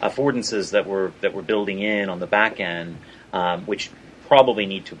affordances that we're building in on the back end, which probably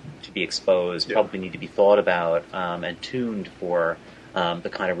need to be exposed, probably need to be thought about and tuned for the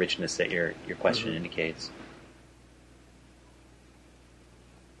kind of richness that your question indicates.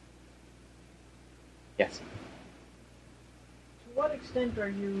 Yes. To what extent are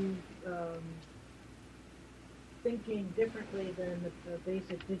you thinking differently than the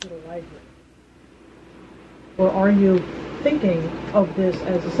basic digital library? Or are you thinking of this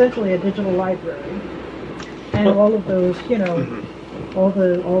as essentially a digital library, and all of those, all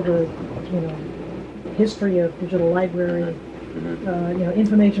the history of digital library,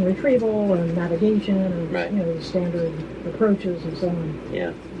 information retrieval and navigation, and standard approaches and so on.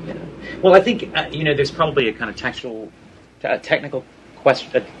 Yeah. Well, I think there's probably a kind of technical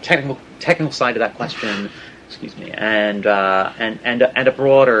question, technical side to that question. Excuse me, and a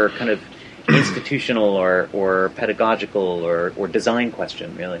broader kind of institutional or pedagogical or design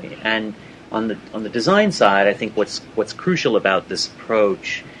question, really. And on the design side, I think what's crucial about this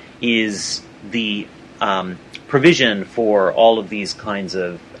approach is the provision for all of these kinds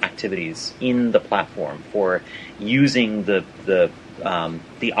of activities in the platform, for using the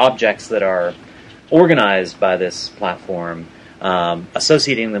objects that are organized by this platform,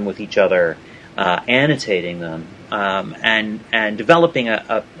 associating them with each other, annotating them, and developing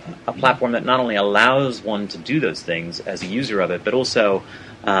a platform that not only allows one to do those things as a user of it, but also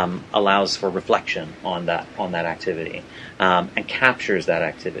allows for reflection on that activity, and captures that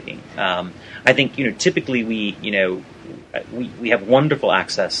activity. I think typically we have wonderful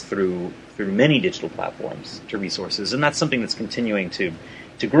access through many digital platforms to resources, and that's something that's continuing to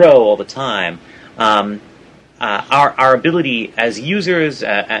grow all the time. Our ability as users,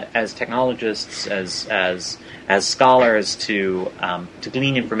 as technologists, as scholars to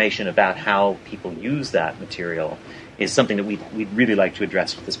glean information about how people use that material is something that we'd really like to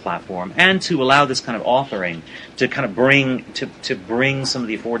address with this platform, and to allow this kind of authoring to kind of bring some of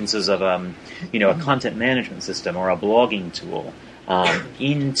the affordances of a content management system or a blogging tool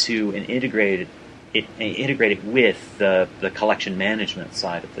into and integrate it with the collection management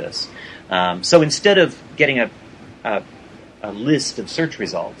side of this. So instead of getting a list of search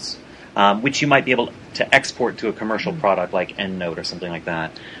results, which you might be able to export to a commercial product like EndNote or something like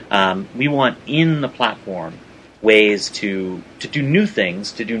that, we want in the platform ways to do new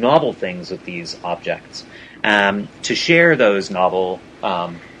things, to do novel things with these objects, to share those novel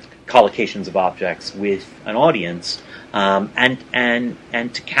collocations of objects with an audience,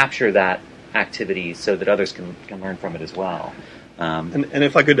 and to capture that activity so that others can learn from it as well. And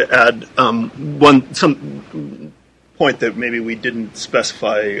if I could add some point that maybe we didn't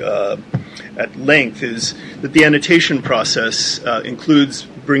specify at length, is that the annotation process includes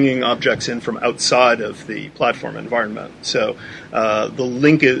bringing objects in from outside of the platform environment. So the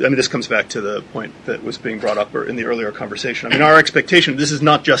link is, this comes back to the point that was being brought up in the earlier conversation. Our expectation, this is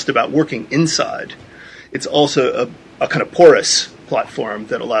not just about working inside. It's also a kind of porous platform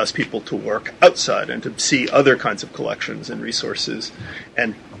that allows people to work outside and to see other kinds of collections and resources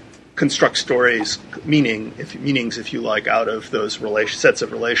and construct stories, meanings, if you like, out of those sets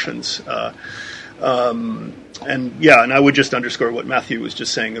of relations. And I would just underscore what Matthew was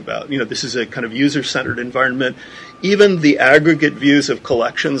just saying about, this is a kind of user-centered environment. Even the aggregate views of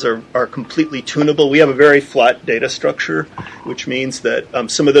collections are completely tunable. We have a very flat data structure, which means that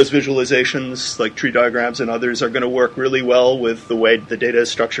some of those visualizations, like tree diagrams and others, are going to work really well with the way the data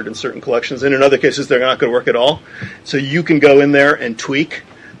is structured in certain collections. And in other cases, they're not going to work at all. So you can go in there and tweak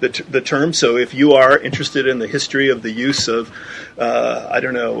the term. So if you are interested in the history of the use of,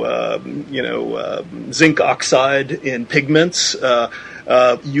 zinc oxide in pigments,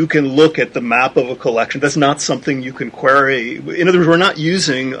 you can look at the map of a collection. That's not something you can query. In other words, we're not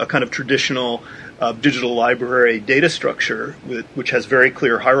using a kind of traditional digital library data structure which has very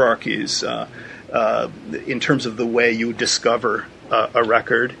clear hierarchies in terms of the way you discover a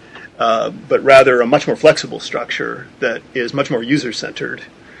record, but rather a much more flexible structure that is much more user-centered.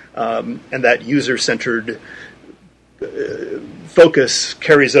 And that user-centered focus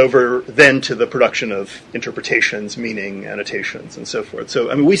carries over then to the production of interpretations, meaning, annotations, and so forth.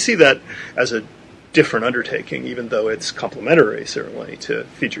 So, we see that as a different undertaking, even though it's complementary, certainly, to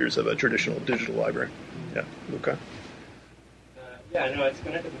features of a traditional digital library. Yeah, Luca? It's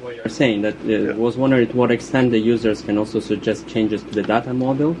connected to what you're saying. That I was wondering to what extent the users can also suggest changes to the data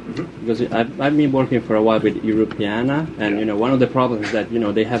model. Mm-hmm. Because I've been working for a while with Europeana, and one of the problems is that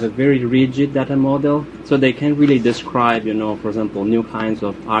they have a very rigid data model, so they can't really describe, for example, new kinds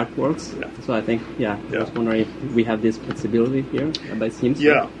of artworks. Yeah. So I think, I was wondering if we have this flexibility here. But it seems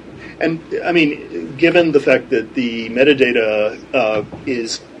so. And given the fact that the metadata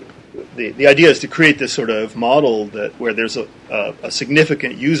is. The idea is to create this sort of model where there's a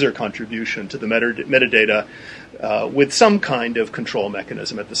significant user contribution to the metadata with some kind of control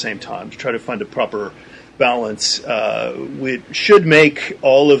mechanism at the same time to try to find a proper balance. We should make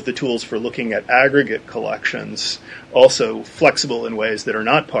all of the tools for looking at aggregate collections also flexible in ways that are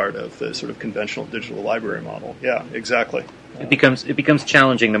not part of the sort of conventional digital library model. Yeah, exactly. It becomes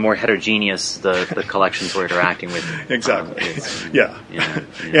challenging the more heterogeneous the collections we're interacting with. Exactly.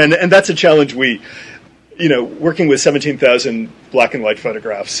 And that's a challenge we, working with 17,000 black and white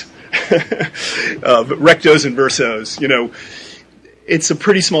photographs, rectos and versos, it's a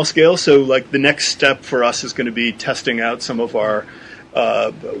pretty small scale. So the next step for us is going to be testing out some of our,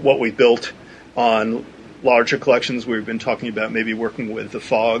 what we built on larger collections. We've been talking about maybe working with the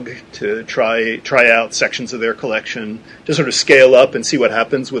FOG to try out sections of their collection to sort of scale up and see what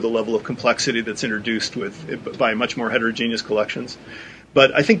happens with a level of complexity that's introduced by much more heterogeneous collections.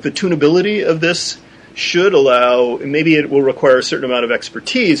 But I think the tunability of this should allow, maybe it will require a certain amount of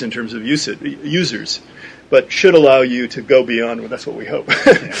expertise in terms of users, but should allow you to go beyond, that's what we hope,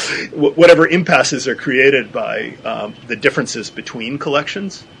 whatever impasses are created by the differences between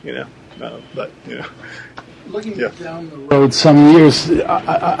collections, Looking down the road some years,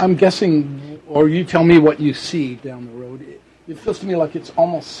 I'm guessing, or you tell me what you see down the road, it feels to me like it's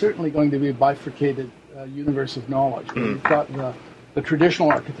almost certainly going to be a bifurcated universe of knowledge. You've got the traditional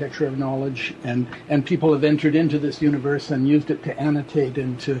architecture of knowledge, and people have entered into this universe and used it to annotate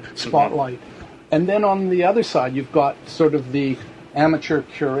and to spotlight. And then on the other side, you've got sort of the amateur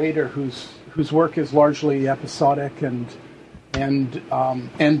curator whose work is largely episodic and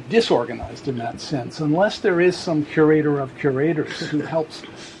disorganized in that sense, unless there is some curator of curators who helps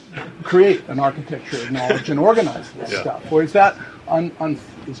create an architecture of knowledge and organize this stuff. Or is that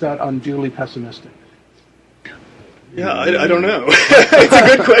unduly pessimistic? Yeah, I don't know. It's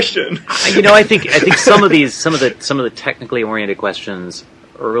a good question. I think some of the technically oriented questions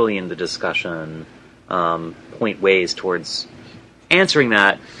early in the discussion point ways towards answering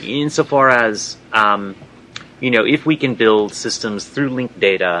that, insofar as if we can build systems through linked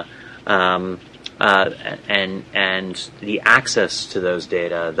data and the access to those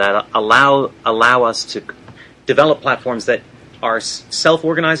data that allow us to develop platforms that are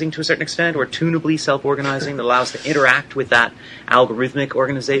self-organizing to a certain extent, or tunably self-organizing, that allows us to interact with that algorithmic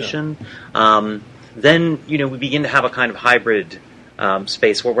organization, then we begin to have a kind of hybrid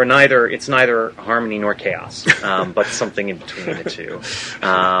space where it's neither harmony nor chaos, but something in between the two.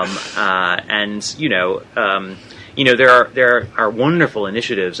 There are wonderful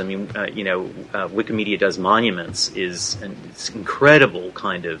initiatives. I mean, Wikimedia Does Monuments is an incredible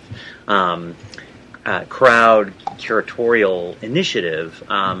kind of crowd curatorial initiative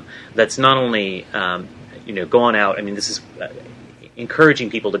that's not only going out. I mean, this is encouraging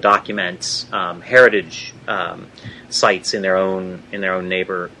people to document heritage sites in their own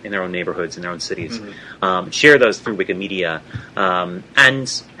neighborhoods, in their own cities. Mm-hmm. Share those through Wikimedia, and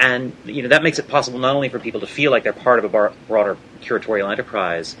that makes it possible not only for people to feel like they're part of a broader curatorial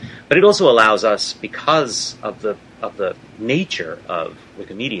enterprise, but it also allows us, because of the nature of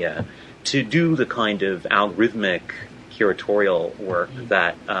Wikimedia, to do the kind of algorithmic curatorial work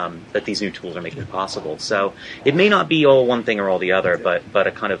that these new tools are making possible. So it may not be all one thing or all the other, but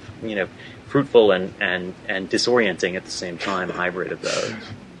a kind of fruitful and disorienting at the same time hybrid of those.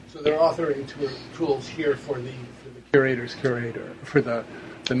 So they're authoring tools here for the curator's curator, for the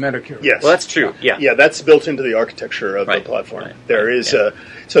meta curator. Yes. Well, that's true. Yeah, that's built into the architecture of the platform. Right. There is so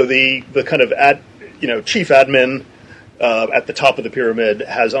the kind of chief admin at the top of the pyramid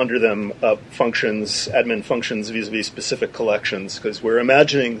has under them admin functions vis-a-vis specific collections, because we're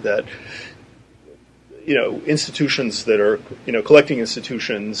imagining that institutions that are collecting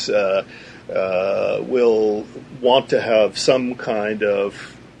institutions will want to have some kind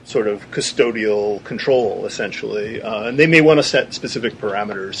of sort of custodial control, essentially, and they may want to set specific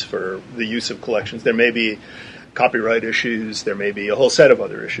parameters for the use of collections. There may be copyright issues. There may be a whole set of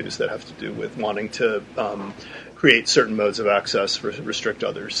other issues that have to do with wanting to create certain modes of access, restrict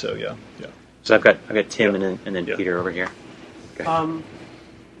others. So yeah. So I've got Tim and then Peter over here. Okay. Is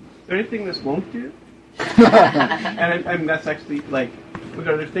there anything this won't do? and that's actually are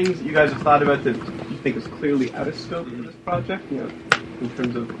there things that you guys have thought about that you think is clearly out of scope for this project? In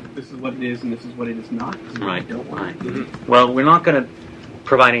terms of this is what it is and this is what it is not. Right. Well, we're not going to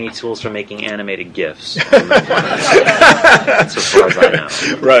provide any tools for making animated GIFs. So far as I know.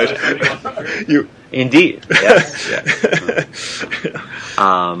 Right. Indeed. Yes.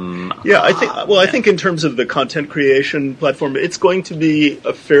 I think in terms of the content creation platform, it's going to be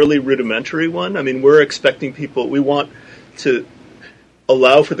a fairly rudimentary one. I mean, we want to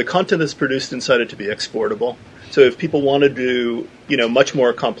allow for the content that's produced inside it to be exportable. So if people want to do, much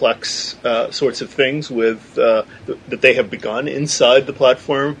more complex sorts of things that they have begun inside the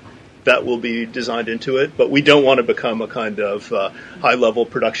platform, that will be designed into it. But we don't want to become a kind of high-level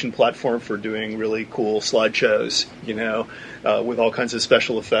production platform for doing really cool slideshows, with all kinds of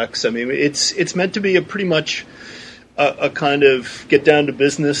special effects. I mean, it's meant to be a pretty much a kind of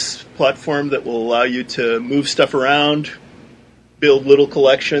get-down-to-business platform that will allow you to move stuff around, build little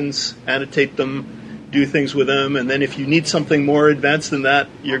collections, annotate them, do things with them, and then if you need something more advanced than that,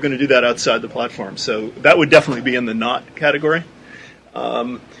 you're going to do that outside the platform. So that would definitely be in the not category.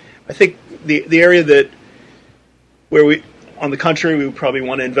 I think the area where we, on the contrary, we would probably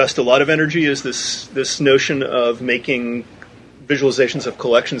want to invest a lot of energy is this notion of making visualizations of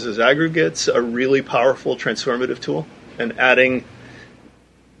collections as aggregates a really powerful transformative tool, and adding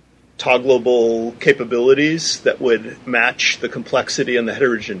toggleable capabilities that would match the complexity and the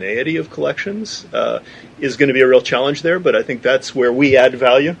heterogeneity of collections is going to be a real challenge there, but I think that's where we add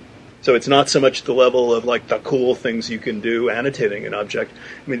value. So it's not so much the level of the cool things you can do annotating an object.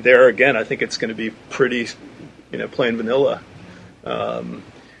 I mean, there again, I think it's going to be pretty, plain vanilla. I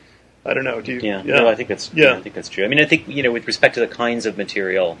don't know. Do you? Yeah. No, I think that's true. I mean, I think with respect to the kinds of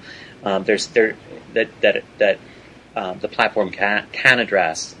material, the platform can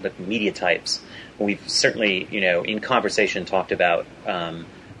address the media types. We've certainly, in conversation talked about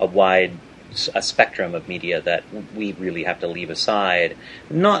a spectrum of media that we really have to leave aside,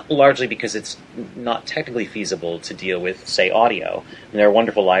 not largely because it's not technically feasible to deal with, say, audio. And there are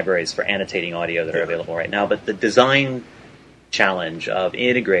wonderful libraries for annotating audio that are available right now, but the design challenge of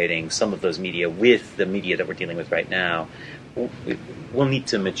integrating some of those media with the media that we're dealing with right now will need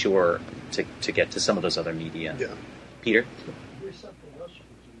to mature to get to some of those other media. Yeah. Peter? There's something else you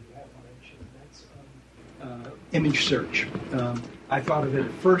have mentioned. That's image search. I thought of it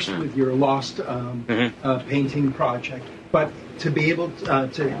at first with your lost painting project, but to be able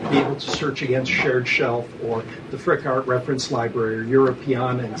to search against Shared Shelf or the Frick Art Reference Library or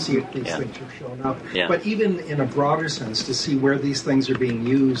Europeana and see if these things are showing up. Yeah. But even in a broader sense, to see where these things are being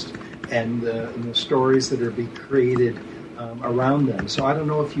used and the stories that are being created around them. So I don't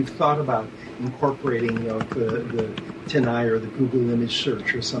know if you've thought about incorporating the TinEye or the Google image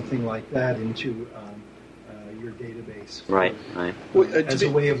search or something like that into your database. Right. As a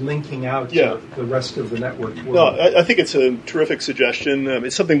way of linking out Yeah. to the rest of the network world. No, I think it's a terrific suggestion.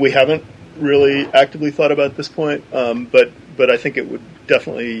 It's something we haven't really actively thought about at this point, but I think it would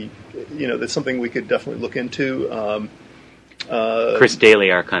definitely, that's something we could definitely look into. Chris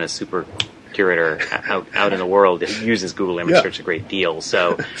Daly, our kind of super curator out in the world, uses Google Image Search a great deal.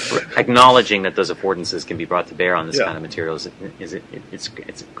 So acknowledging that those affordances can be brought to bear on this kind of materials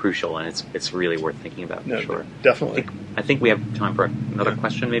it's crucial, and it's really worth thinking about for sure. Definitely. I think we have time for another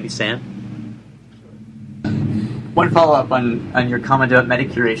question, maybe Sam? One follow-up on your comment about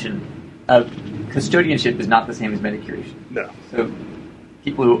metacuration. Custodianship is not the same as metacuration. No. So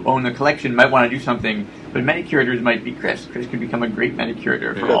people who own the collection might want to do something, but metacurators might be Chris. Chris could become a great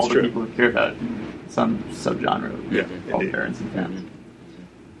metacurator for all the people who care about some subgenre of all parents and fans.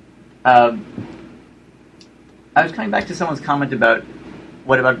 I was coming back to someone's comment about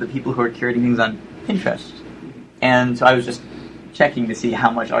what about the people who are curating things on Pinterest, and so I was just checking to see how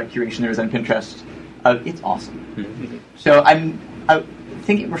much art curation there is on Pinterest. It's awesome. So I'm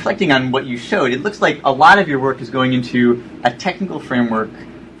reflecting on what you showed, it looks like a lot of your work is going into a technical framework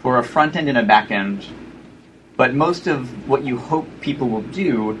for a front end and a back end, but most of what you hope people will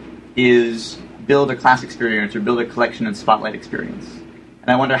do is build a class experience or build a collection and spotlight experience. And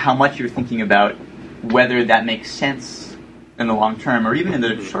I wonder how much you're thinking about whether that makes sense in the long term or even in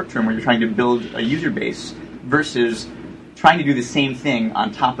the short term where you're trying to build a user base versus trying to do the same thing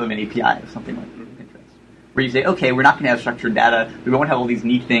on top of an API or something like that. Where you say, okay, we're not going to have structured data, we won't have all these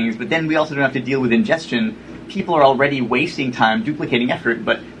neat things, but then we also don't have to deal with ingestion. People are already wasting time, duplicating effort,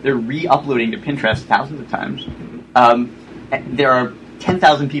 but they're re-uploading to Pinterest thousands of times. There are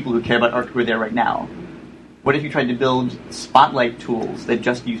 10,000 people who care about art who are there right now. What if you tried to build spotlight tools that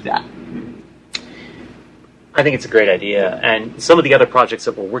just use that? I think it's a great idea. And some of the other projects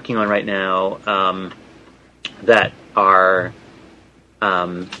that we're working on right now that are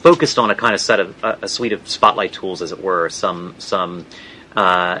focused on a kind of set of a suite of spotlight tools, as it were, some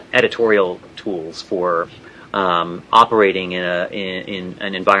editorial tools for operating in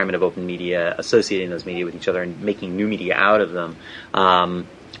an environment of open media, associating those media with each other, and making new media out of them,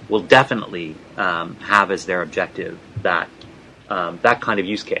 will definitely have as their objective that kind of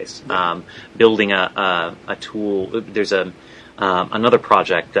use case. Building a tool. There's another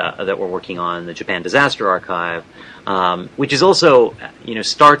project that we're working on, the Japan Disaster Archive, which is also,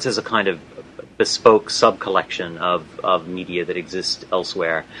 starts as a kind of bespoke sub-collection of media that exists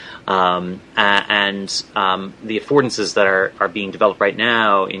elsewhere. And the affordances that are being developed right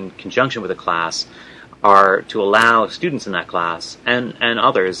now in conjunction with a class are to allow students in that class and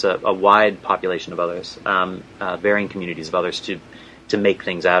others, a wide population of others, varying communities of others, to make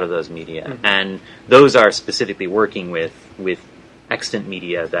things out of those media. Mm-hmm. And those are specifically working with extant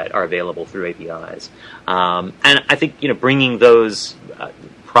media that are available through APIs. And I think bringing those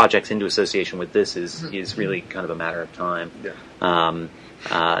projects into association with this is really kind of a matter of time. Yeah.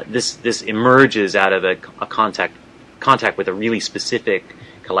 This emerges out of a contact with a really specific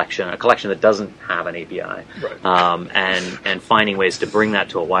collection, a collection that doesn't have an API, right. And finding ways to bring that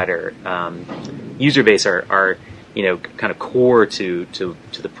to a wider user base are kind of core to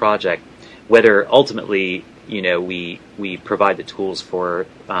the project. Whether ultimately we provide the tools for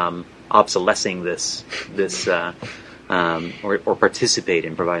obsolescing this or participate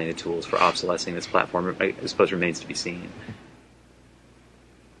in providing the tools for obsolescing this platform, I suppose remains to be seen.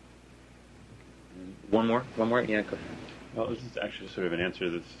 One more, yeah. Go ahead. Well, this is actually sort of an answer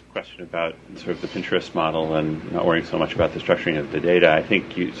to this question about sort of the Pinterest model and not worrying so much about the structuring of the data. I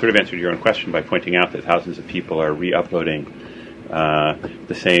think you sort of answered your own question by pointing out that thousands of people are re-uploading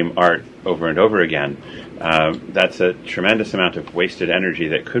the same art over and over again. That's a tremendous amount of wasted energy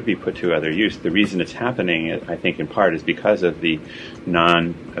that could be put to other use. The reason it's happening, I think, in part, is because of the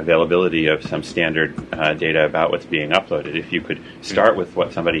non-availability of some standard data about what's being uploaded. If you could start with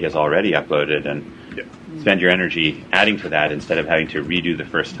what somebody has already uploaded and spend your energy adding to that instead of having to redo the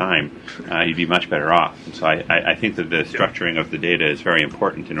first time, you'd be much better off. And so I think that the structuring of the data is very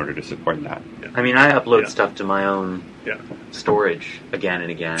important in order to support that. I mean, I upload stuff to my own storage again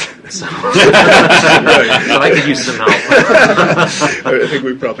and again, so, so I could use some help. I think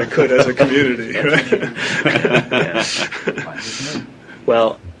we probably could as a community. Right?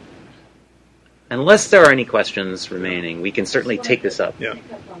 Well, unless there are any questions remaining, we can certainly take this up. You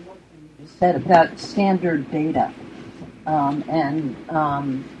said about standard data and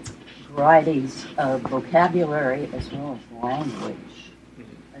varieties of vocabulary as well as language.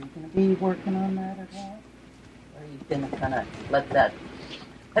 Are you going to be working on that at all? Or are you going to kind of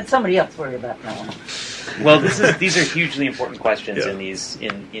let somebody else worry about that one? Well, these are hugely important questions in these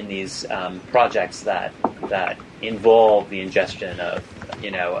projects that involve the ingestion of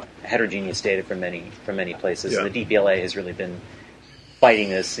heterogeneous data from many places. And the DPLA has really been fighting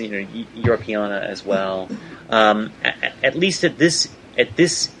this. Europeana as well. At least at this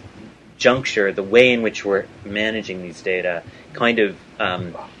juncture, the way in which we're managing these data kind of,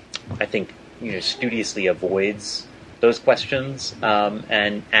 I think, studiously avoids those questions,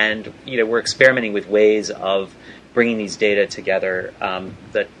 and we're experimenting with ways of bringing these data together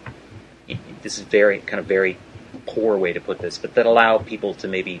that this is very poor way to put this, but that allow people to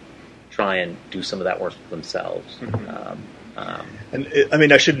maybe try and do some of that work themselves.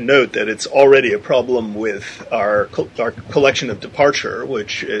 And I should note that it's already a problem with our collection of Departure,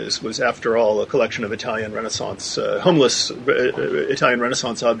 which was after all a collection of Italian Renaissance, homeless Italian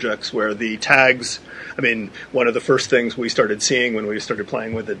Renaissance objects, where the tags. One of the first things we started seeing when we started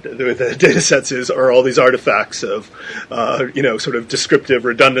playing with the data sets are all these artifacts of, sort of descriptive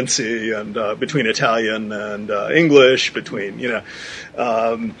redundancy and between Italian and English,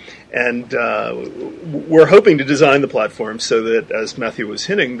 and we're hoping to design the platform so that, as Matthew was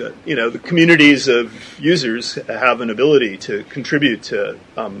hinting, that the communities of users have an ability to contribute to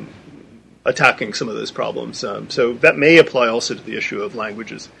attacking some of those problems. So that may apply also to the issue of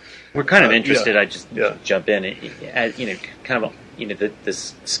languages. We're kind of interested. I just jump in.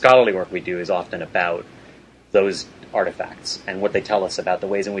 This scholarly work we do is often about those artifacts and what they tell us about the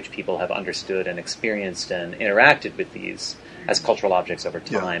ways in which people have understood and experienced and interacted with these as cultural objects over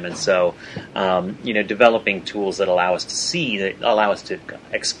time. And so, developing tools that allow us to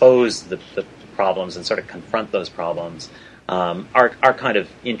expose the problems and sort of confront those problems are kind of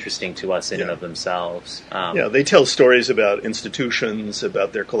interesting to us in and of themselves. They tell stories about institutions,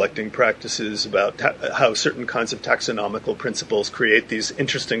 about their collecting practices, about how certain kinds of taxonomical principles create these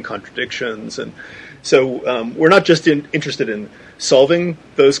interesting contradictions. And so we're not just interested in solving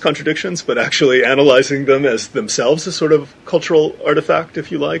those contradictions, but actually analyzing them as themselves a sort of cultural artifact,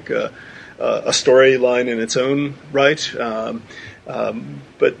 if you like, a storyline in its own right.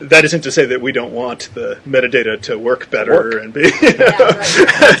 But that isn't to say that we don't want the metadata to work better and be.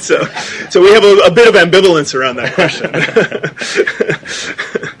 So we have a bit of ambivalence around that question.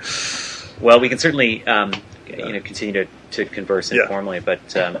 Well, we can certainly continue to converse informally, but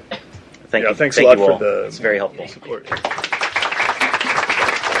thank you. Thanks a lot for it's very helpful support.